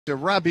To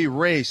Robbie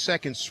Ray,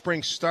 second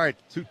spring start,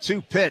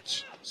 2-2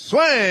 pitch.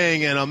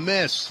 Swing and a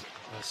miss.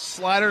 A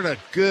slider to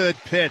good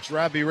pitch.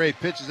 Robbie Ray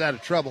pitches out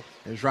of trouble.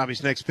 There's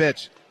Robbie's next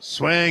pitch.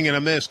 Swing and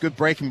a miss. Good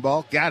breaking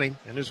ball. Got him.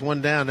 And there's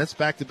one down. That's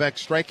back-to-back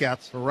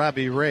strikeouts for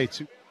Robbie Ray.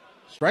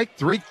 Strike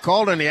three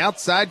called on the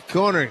outside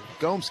corner.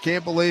 Gomes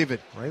can't believe it.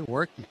 Ray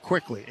working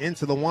quickly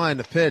into the wind.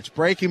 The pitch.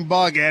 Breaking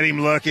ball. Got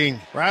him looking.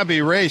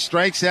 Robbie Ray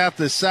strikes out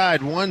the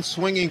side. One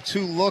swinging,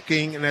 two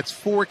looking, and that's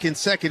 4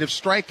 consecutive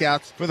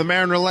strikeouts for the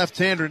Mariner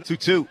left-hander.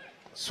 2-2.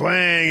 Swing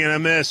and a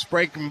miss.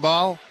 Breaking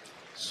ball.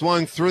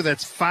 Swung through.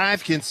 That's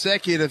 5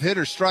 consecutive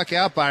hitters struck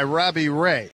out by Robbie Ray.